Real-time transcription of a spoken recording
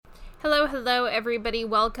Hello, hello, everybody.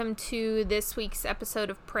 Welcome to this week's episode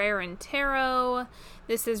of Prayer and Tarot.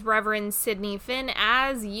 This is Reverend Sydney Finn,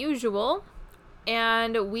 as usual,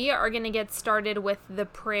 and we are going to get started with the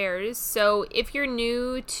prayers. So if you're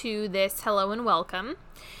new to this, hello and welcome.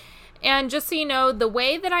 And just so you know, the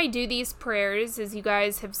way that I do these prayers is you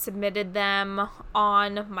guys have submitted them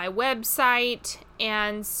on my website.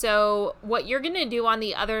 And so what you're going to do on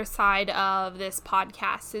the other side of this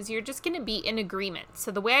podcast is you're just going to be in agreement. So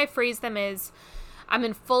the way I phrase them is I'm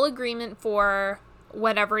in full agreement for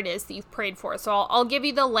whatever it is that you've prayed for. So I'll give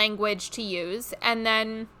you the language to use, and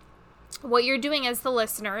then what you're doing as the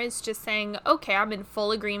listener is just saying, okay, I'm in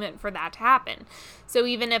full agreement for that to happen. So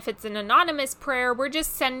even if it's an anonymous prayer, we're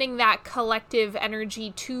just sending that collective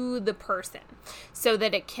energy to the person so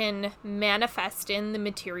that it can manifest in the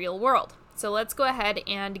material world. So let's go ahead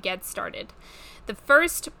and get started. The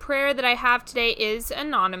first prayer that I have today is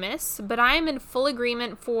anonymous, but I am in full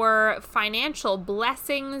agreement for financial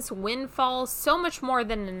blessings, windfalls, so much more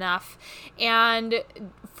than enough, and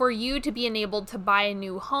for you to be enabled to buy a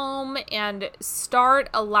new home and start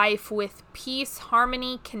a life with peace,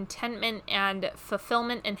 harmony, contentment, and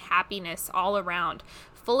fulfillment and happiness all around.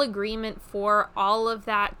 Full agreement for all of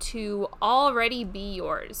that to already be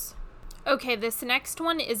yours. Okay, this next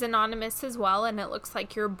one is anonymous as well, and it looks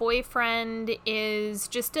like your boyfriend is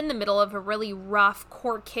just in the middle of a really rough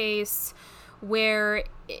court case where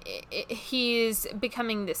he's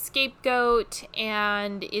becoming the scapegoat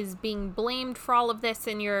and is being blamed for all of this,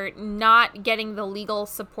 and you're not getting the legal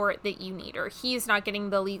support that you need, or he's not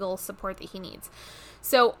getting the legal support that he needs.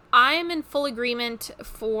 So I'm in full agreement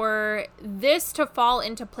for this to fall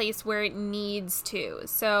into place where it needs to.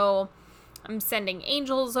 So I'm sending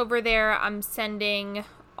angels over there. I'm sending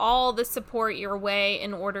all the support your way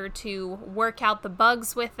in order to work out the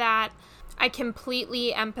bugs with that. I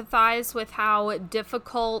completely empathize with how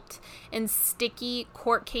difficult and sticky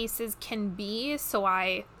court cases can be. So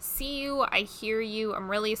I see you, I hear you. I'm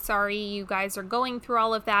really sorry you guys are going through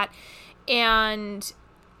all of that. And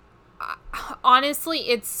honestly,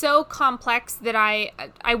 it's so complex that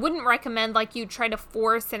I wouldn't recommend like you try to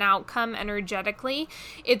force an outcome energetically.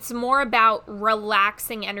 It's more about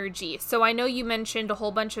relaxing energy. So I know you mentioned a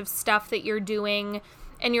whole bunch of stuff that you're doing,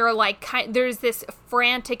 and you're like, there's this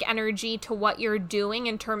frantic energy to what you're doing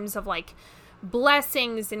in terms of like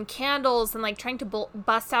blessings and candles and like trying to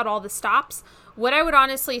bust out all the stops. What I would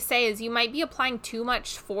honestly say is you might be applying too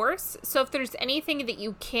much force. So if there's anything that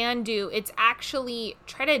you can do, it's actually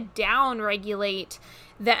try to down regulate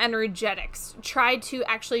the energetics. Try to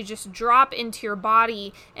actually just drop into your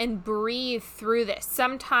body and breathe through this.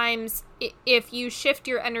 Sometimes if you shift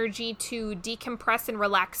your energy to decompress and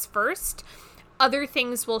relax first, other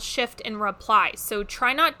things will shift and reply. So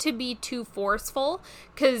try not to be too forceful,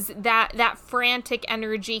 because that frantic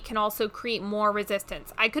energy can also create more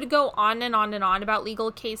resistance. I could go on and on and on about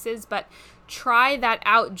legal cases, but try that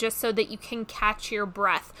out just so that you can catch your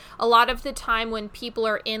breath. A lot of the time when people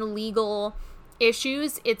are in legal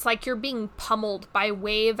issues, it's like you're being pummeled by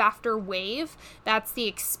wave after wave. That's the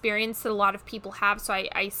experience that a lot of people have. So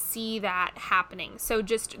I see that happening. So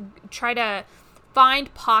just try to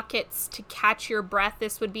find pockets to catch your breath.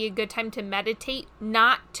 This would be a good time to meditate,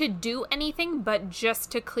 not to do anything, but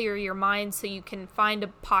just to clear your mind so you can find a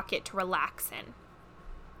pocket to relax in.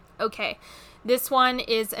 Okay, this one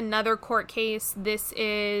is another court case. This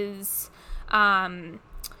is,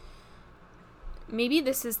 maybe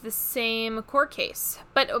this is the same court case,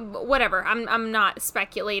 but whatever. I'm not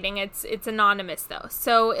speculating. It's anonymous though.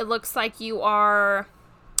 So it looks like you've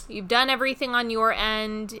done everything on your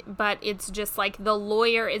end, but it's just like the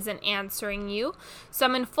lawyer isn't answering you. So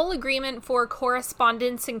I'm in full agreement for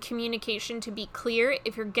correspondence and communication to be clear.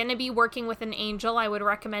 If you're going to be working with an angel, I would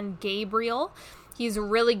recommend Gabriel. He's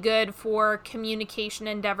really good for communication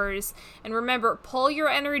endeavors. And remember, pull your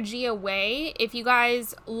energy away. If you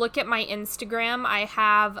guys look at my Instagram, I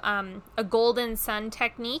have a golden sun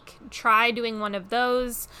technique. Try doing one of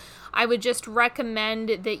those. I would just recommend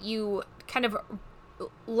that you kind of,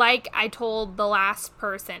 like I told the last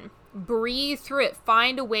person, breathe through it.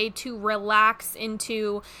 Find a way to relax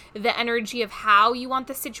into the energy of how you want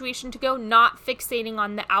the situation to go, not fixating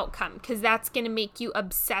on the outcome, because that's going to make you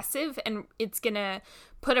obsessive and it's going to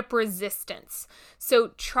put up resistance.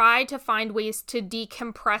 So try to find ways to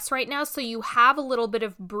decompress right now so you have a little bit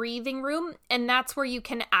of breathing room, and that's where you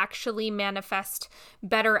can actually manifest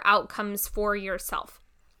better outcomes for yourself.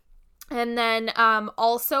 And then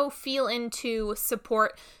also feel into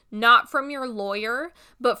support, not from your lawyer,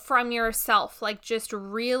 but from yourself. Like just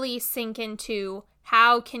really sink into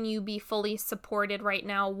How can you be fully supported right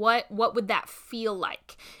now? What would that feel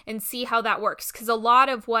like? And see how that works. Because a lot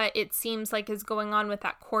of what it seems like is going on with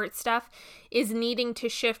that court stuff is needing to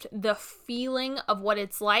shift the feeling of what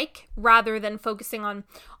it's like rather than focusing on,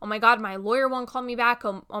 oh my God, my lawyer won't call me back.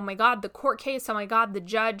 Oh my God, the court case. Oh my God, the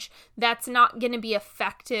judge. That's not going to be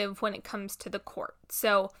effective when it comes to the court.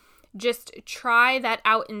 So just try that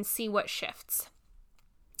out and see what shifts.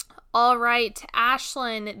 All right,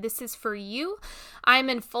 Ashlyn, this is for you. I'm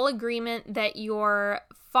in full agreement that your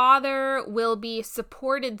father will be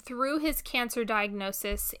supported through his cancer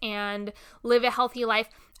diagnosis and live a healthy life.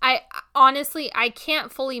 I honestly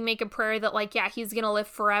can't fully make a prayer that he's going to live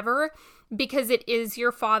forever, because it is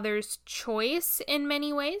your father's choice in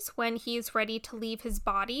many ways when he's ready to leave his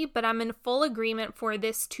body. But I'm in full agreement for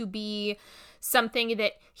this to be something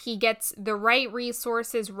that he gets the right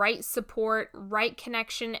resources, right support, right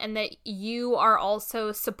connection, and that you are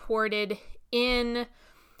also supported in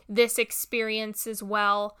this experience as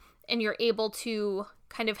well. And you're able to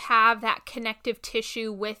kind of have that connective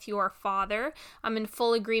tissue with your father. I'm in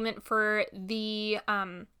full agreement for the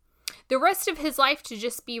rest of his life to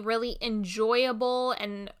just be really enjoyable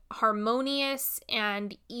and harmonious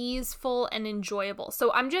and easeful and enjoyable.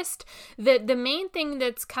 So I'm just, the main thing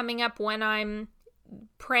that's coming up when I'm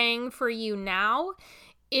praying for you now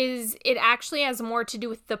is it actually has more to do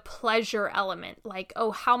with the pleasure element. Like,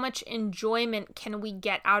 oh, how much enjoyment can we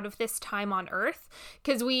get out of this time on earth?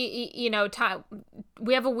 Because we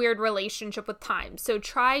have a weird relationship with time. So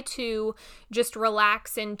try to just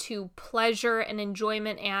relax into pleasure and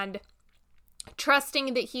enjoyment and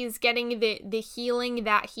trusting that he's getting the healing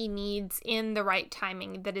that he needs in the right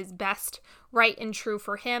timing that is best, right, and true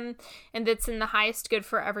for him, and that's in the highest good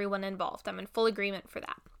for everyone involved. I'm in full agreement for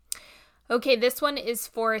that. Okay, this one is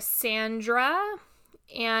for Sandra,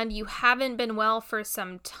 and you haven't been well for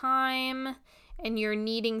some time, and you're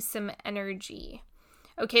needing some energy.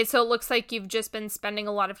 Okay, so it looks like you've just been spending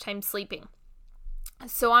a lot of time sleeping.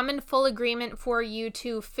 So I'm in full agreement for you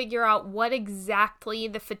to figure out what exactly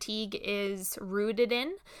the fatigue is rooted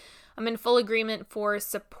in. I'm in full agreement for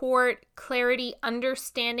support, clarity,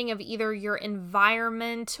 understanding of either your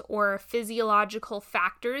environment or physiological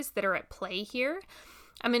factors that are at play here.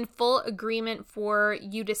 I'm in full agreement for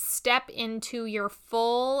you to step into your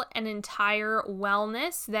full and entire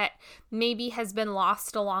wellness that maybe has been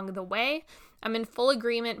lost along the way. I'm in full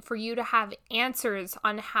agreement for you to have answers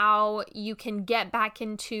on how you can get back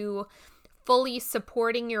into fully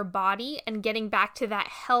supporting your body and getting back to that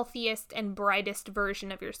healthiest and brightest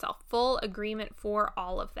version of yourself. Full agreement for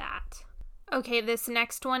all of that. Okay, this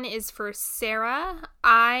next one is for Sarah.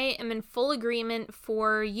 I am in full agreement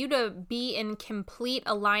for you to be in complete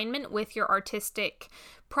alignment with your artistic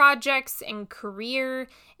projects and career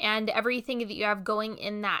and everything that you have going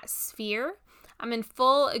in that sphere. I'm in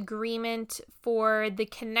full agreement for the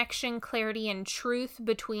connection, clarity, and truth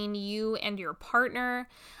between you and your partner.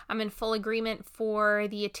 I'm in full agreement for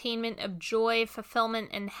the attainment of joy, fulfillment,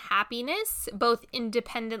 and happiness, both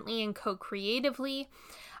independently and co-creatively.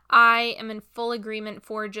 I am in full agreement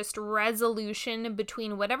for just resolution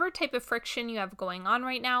between whatever type of friction you have going on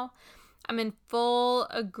right now. I'm in full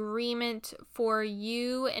agreement for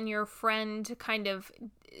you and your friend to kind of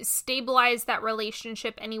stabilize that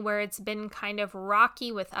relationship anywhere it's been kind of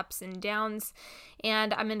rocky with ups and downs.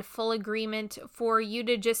 And I'm in full agreement for you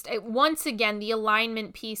to just, once again, the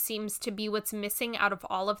alignment piece seems to be what's missing out of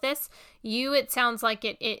all of this. It sounds like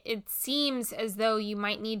it seems as though you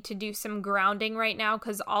might need to do some grounding right now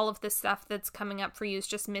because all of the stuff that's coming up for you is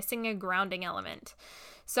just missing a grounding element.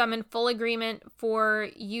 So I'm in full agreement for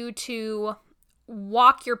you to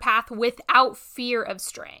walk your path without fear of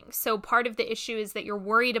straying. So part of the issue is that you're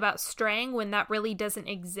worried about straying when that really doesn't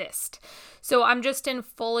exist. So I'm just in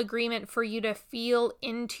full agreement for you to feel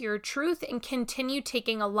into your truth and continue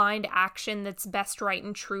taking aligned action that's best, right,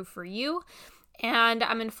 and true for you. And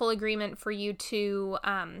I'm in full agreement for you to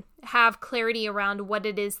have clarity around what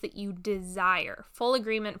it is that you desire. Full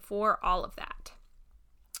agreement for all of that.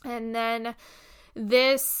 And then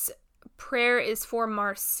this prayer is for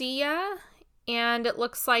Marcia. And it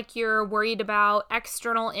looks like you're worried about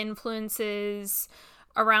external influences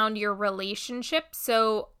around your relationship.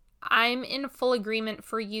 So I'm in full agreement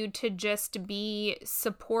for you to just be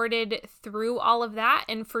supported through all of that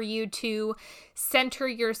and for you to center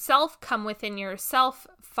yourself, come within yourself,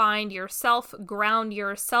 find yourself, ground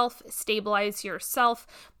yourself, stabilize yourself,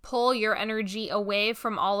 pull your energy away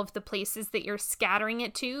from all of the places that you're scattering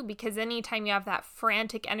it to, because anytime you have that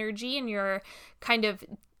frantic energy and you're kind of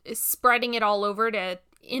spreading it all over to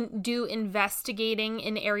do investigating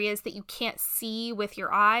in areas that you can't see with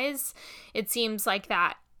your eyes, it seems like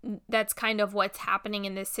that that's kind of what's happening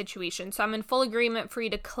in this situation. So I'm in full agreement for you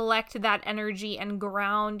to collect that energy and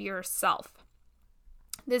ground yourself.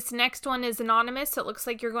 This next one is anonymous. It looks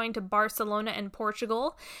like you're going to Barcelona and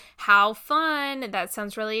Portugal. How fun! That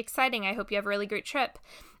sounds really exciting. I hope you have a really great trip.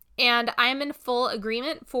 And I'm in full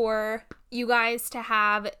agreement for you guys to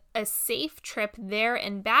have a safe trip there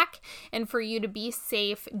and back, and for you to be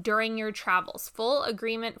safe during your travels. Full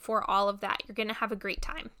agreement for all of that. You're going to have a great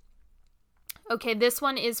time. Okay, this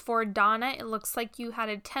one is for Donna. It looks like you had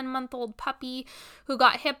a 10-month-old puppy who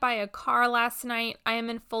got hit by a car last night. I am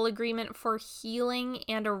in full agreement for healing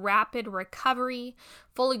and a rapid recovery.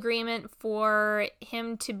 Full agreement for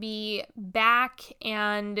him to be back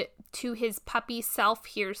and to his puppy self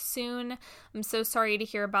here soon. I'm so sorry to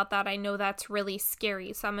hear about that. I know that's really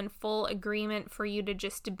scary. So I'm in full agreement for you to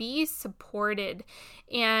just be supported.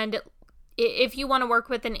 And if you want to work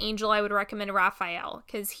with an angel, I would recommend Raphael,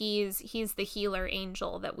 because he's the healer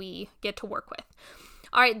angel that we get to work with.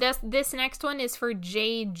 All right, this next one is for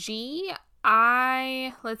JG.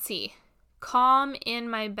 Let's see. Calm in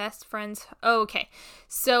my best friend's... Oh, okay.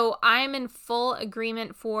 So I'm in full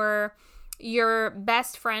agreement for your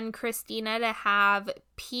best friend Christina to have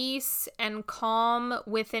peace and calm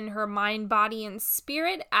within her mind, body, and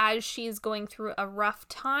spirit as she's going through a rough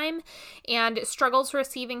time and struggles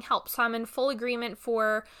receiving help. So I'm in full agreement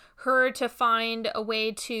for her to find a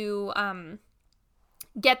way to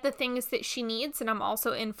get the things that she needs, and I'm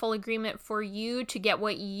also in full agreement for you to get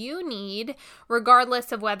what you need,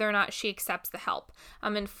 regardless of whether or not she accepts the help.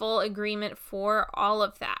 I'm in full agreement for all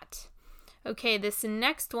of that. Okay, this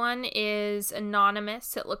next one is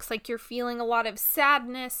anonymous. It looks like you're feeling a lot of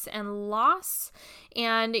sadness and loss,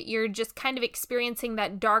 and you're just kind of experiencing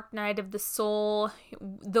that dark night of the soul.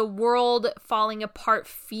 The world falling apart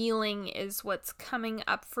feeling is what's coming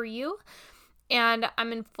up for you. And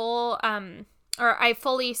I'm in full, I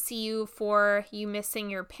fully see you for you missing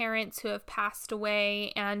your parents who have passed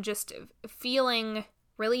away and just feeling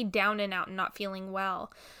really down and out and not feeling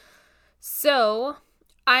well. So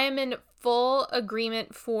I am in full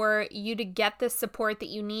agreement for you to get the support that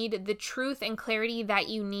you need, the truth and clarity that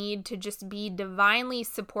you need to just be divinely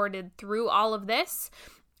supported through all of this.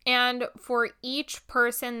 And for each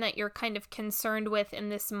person that you're kind of concerned with in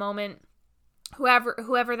this moment,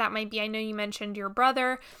 whoever that might be, I know you mentioned your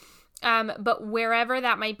brother, but wherever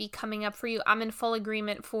that might be coming up for you, I'm in full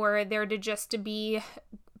agreement for there to just to be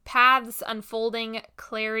paths unfolding,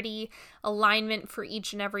 clarity, alignment for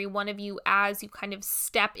each and every one of you as you kind of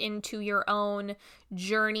step into your own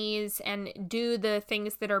journeys and do the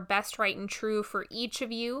things that are best, right, and true for each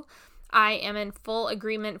of you. I am in full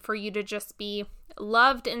agreement for you to just be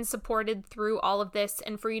loved and supported through all of this,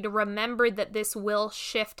 and for you to remember that this will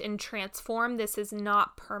shift and transform. This is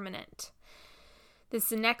not permanent.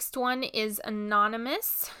 This next one is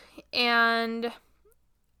anonymous, and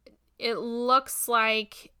it looks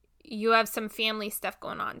like you have some family stuff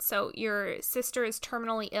going on. So your sister is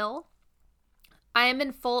terminally ill. I am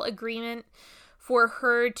in full agreement for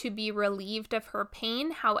her to be relieved of her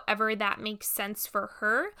pain, however that makes sense for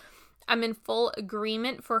her. I'm in full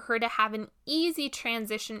agreement for her to have an easy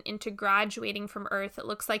transition into graduating from Earth. It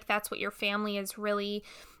looks like that's what your family is really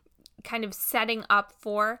kind of setting up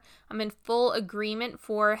for. I'm in full agreement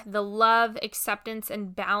for the love, acceptance,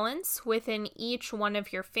 and balance within each one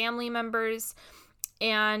of your family members,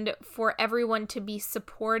 and for everyone to be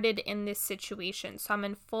supported in this situation. So I'm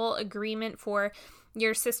in full agreement for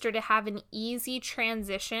your sister to have an easy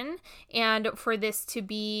transition and for this to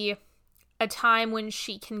be a time when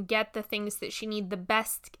she can get the things that she needs,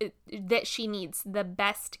 the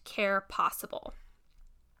best care possible.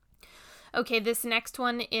 Okay, this next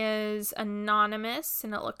one is anonymous,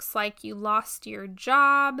 and it looks like you lost your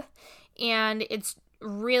job, and it's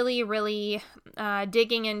really, really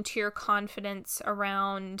digging into your confidence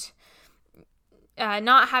around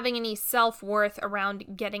not having any self-worth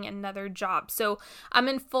around getting another job. So I'm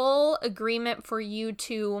in full agreement for you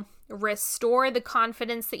to restore the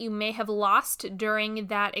confidence that you may have lost during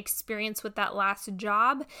that experience with that last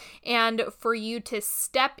job, and for you to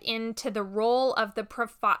step into the role of the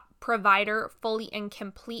provider fully and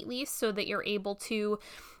completely so that you're able to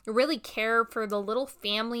really care for the little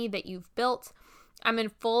family that you've built. I'm in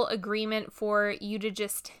full agreement for you to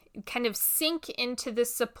just kind of sink into the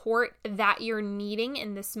support that you're needing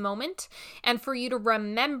in this moment, and for you to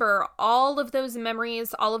remember all of those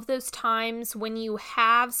memories, all of those times when you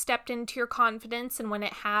have stepped into your confidence and when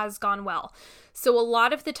it has gone well. So a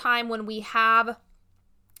lot of the time when we have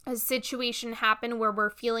a situation happen where we're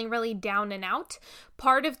feeling really down and out,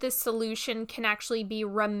 part of the solution can actually be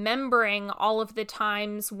remembering all of the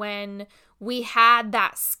times when we had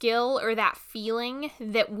that skill or that feeling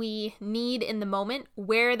that we need in the moment,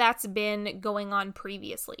 where that's been going on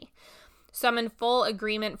previously. So I'm in full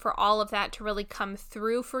agreement for all of that to really come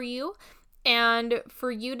through for you, and for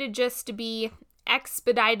you to just be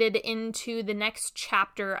expedited into the next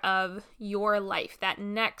chapter of your life, that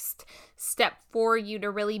next step for you to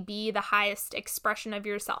really be the highest expression of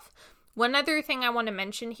yourself. One other thing I want to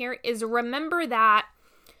mention here is remember that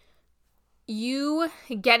you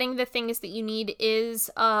getting the things that you need is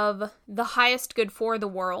of the highest good for the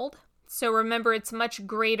world. So remember, it's much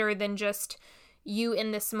greater than just you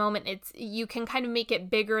in this moment. You can kind of make it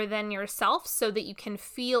bigger than yourself so that you can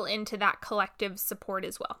feel into that collective support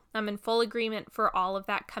as well. I'm in full agreement for all of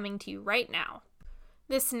that coming to you right now.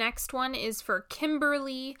 This next one is for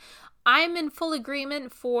Kimberly. I'm in full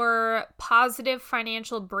agreement for positive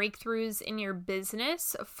financial breakthroughs in your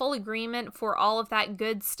business, full agreement for all of that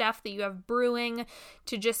good stuff that you have brewing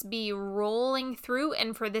to just be rolling through,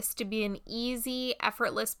 and for this to be an easy,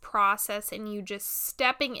 effortless process and you just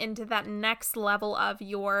stepping into that next level of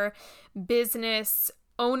your business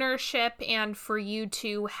ownership, and for you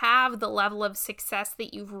to have the level of success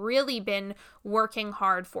that you've really been working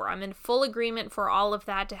hard for. I'm in full agreement for all of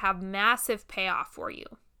that to have massive payoff for you.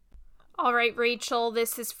 All right, Rachel,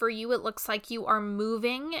 this is for you. It looks like you are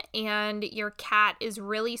moving and your cat is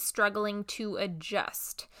really struggling to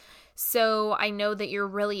adjust. So I know that you're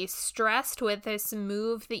really stressed with this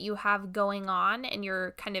move that you have going on, and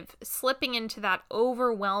you're kind of slipping into that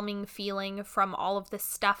overwhelming feeling from all of the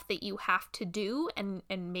stuff that you have to do and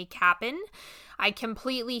make happen. I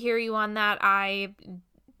completely hear you on that. I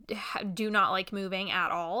do not like moving at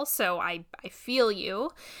all, so I feel you,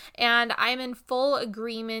 and I'm in full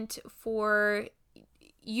agreement for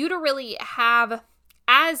you to really have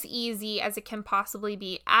as easy as it can possibly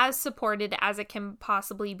be, as supported as it can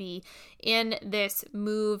possibly be in this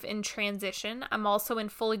move and transition. I'm also in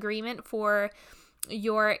full agreement for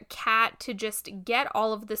your cat to just get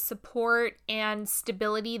all of the support and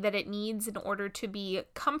stability that it needs in order to be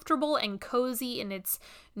comfortable and cozy in its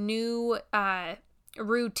new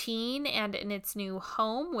routine and in its new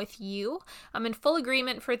home with you. I'm in full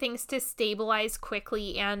agreement for things to stabilize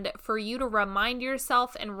quickly, and for you to remind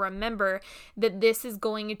yourself and remember that this is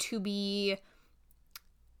going to be,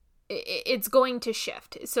 it's going to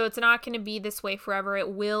shift. So it's not going to be this way forever.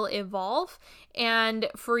 It will evolve, and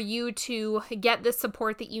for you to get the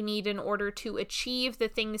support that you need in order to achieve the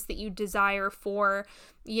things that you desire for,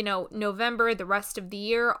 November, the rest of the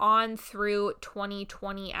year, on through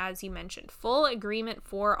 2020, as you mentioned. Full agreement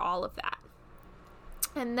for all of that.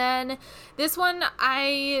 And then this one,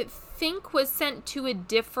 I think was sent to a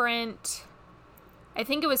different,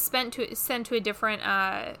 sent to a different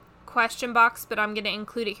question box, but I'm going to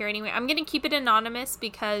include it here anyway. I'm going to keep it anonymous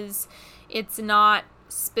because it's not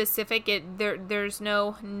specific. There's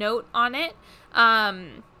no note on it.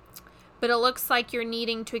 But it looks like you're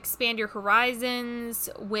needing to expand your horizons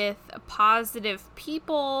with positive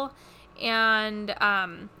people, and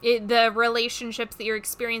the relationships that you're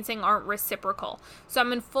experiencing aren't reciprocal. So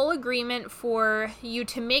I'm in full agreement for you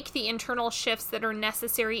to make the internal shifts that are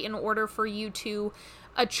necessary in order for you to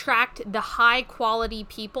attract the high quality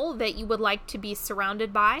people that you would like to be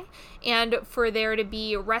surrounded by, and for there to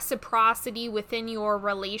be reciprocity within your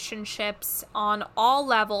relationships on all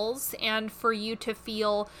levels, and for you to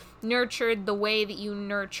feel nurtured the way that you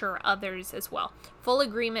nurture others as well. Full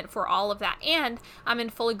agreement for all of that. And I'm in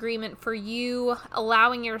full agreement for you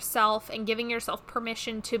allowing yourself and giving yourself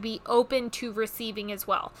permission to be open to receiving as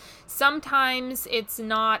well. Sometimes it's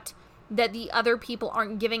not that the other people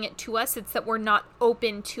aren't giving it to us, it's that we're not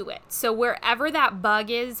open to it. So wherever that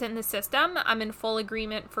bug is in the system, I'm in full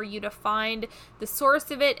agreement for you to find the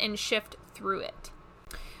source of it and shift through it.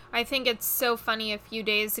 I think it's so funny. A few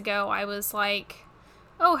days ago, I was like,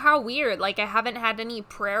 oh, how weird. Like, I haven't had any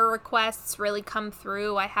prayer requests really come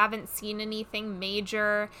through. I haven't seen anything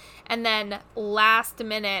major. And then last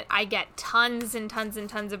minute, I get tons and tons and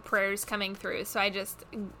tons of prayers coming through. So I just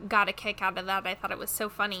got a kick out of that. I thought it was so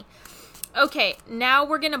funny. Okay, now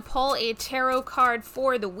we're going to pull a tarot card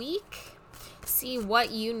for the week. See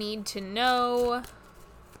what you need to know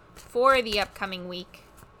for the upcoming week.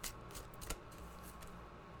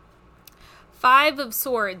 5 of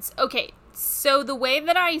Swords. Okay, so the way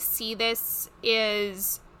that I see this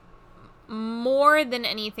is, more than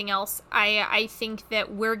anything else, I think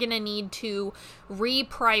that we're going to need to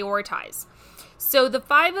reprioritize. So the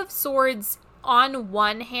 5 of Swords on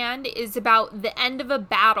one hand, is about the end of a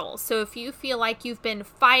battle. So if you feel like you've been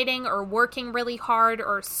fighting or working really hard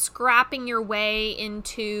or scrapping your way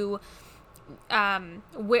into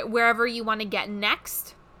wherever you want to get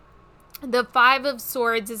next, the Five of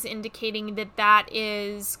Swords is indicating that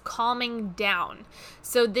is calming down.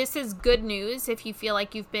 So this is good news if you feel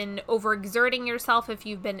like you've been overexerting yourself, if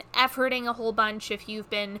you've been efforting a whole bunch, if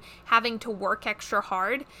you've been having to work extra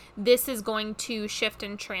hard. This is going to shift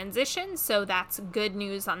and transition, so that's good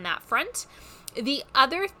news on that front. The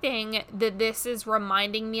other thing that this is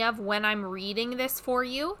reminding me of when I'm reading this for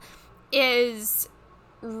you is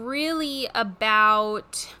really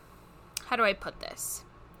about, how do I put this?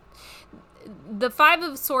 The Five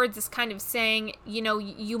of Swords is kind of saying,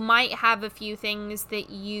 you might have a few things that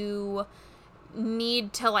you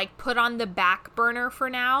need to like put on the back burner for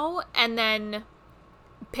now and then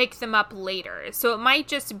pick them up later. So it might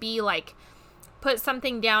just be like put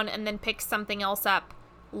something down and then pick something else up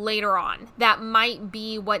later on. That might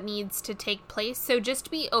be what needs to take place. So just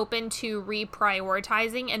be open to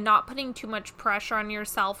reprioritizing and not putting too much pressure on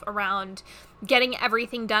yourself around getting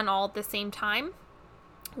everything done all at the same time.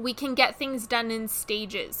 We can get things done in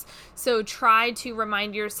stages. So try to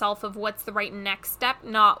remind yourself of what's the right next step,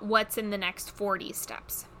 not what's in the next 40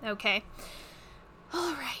 steps. Okay?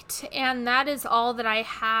 All right. And that is all that I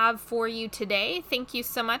have for you today. Thank you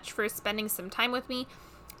so much for spending some time with me.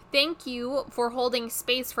 Thank you for holding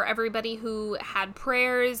space for everybody who had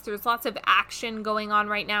prayers. There's lots of action going on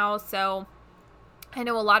right now, so I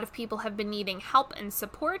know a lot of people have been needing help and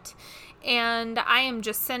support, and I am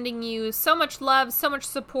just sending you so much love, so much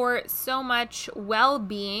support, so much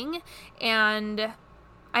well-being, and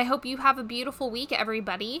I hope you have a beautiful week,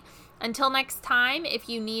 everybody. Until next time, if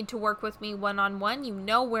you need to work with me one-on-one, you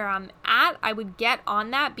know where I'm at. I would get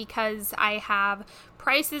on that because I have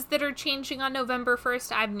prices that are changing on November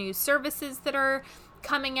 1st. I have new services that are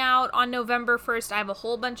coming out on November 1st. I have a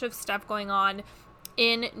whole bunch of stuff going on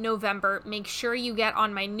in November. Make sure you get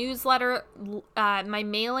on my newsletter, my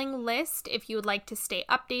mailing list. If you would like to stay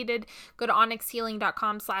updated, go to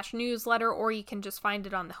onyxhealing.com/newsletter, or you can just find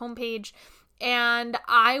it on the homepage. And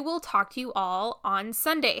I will talk to you all on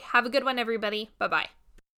Sunday. Have a good one, everybody. Bye-bye.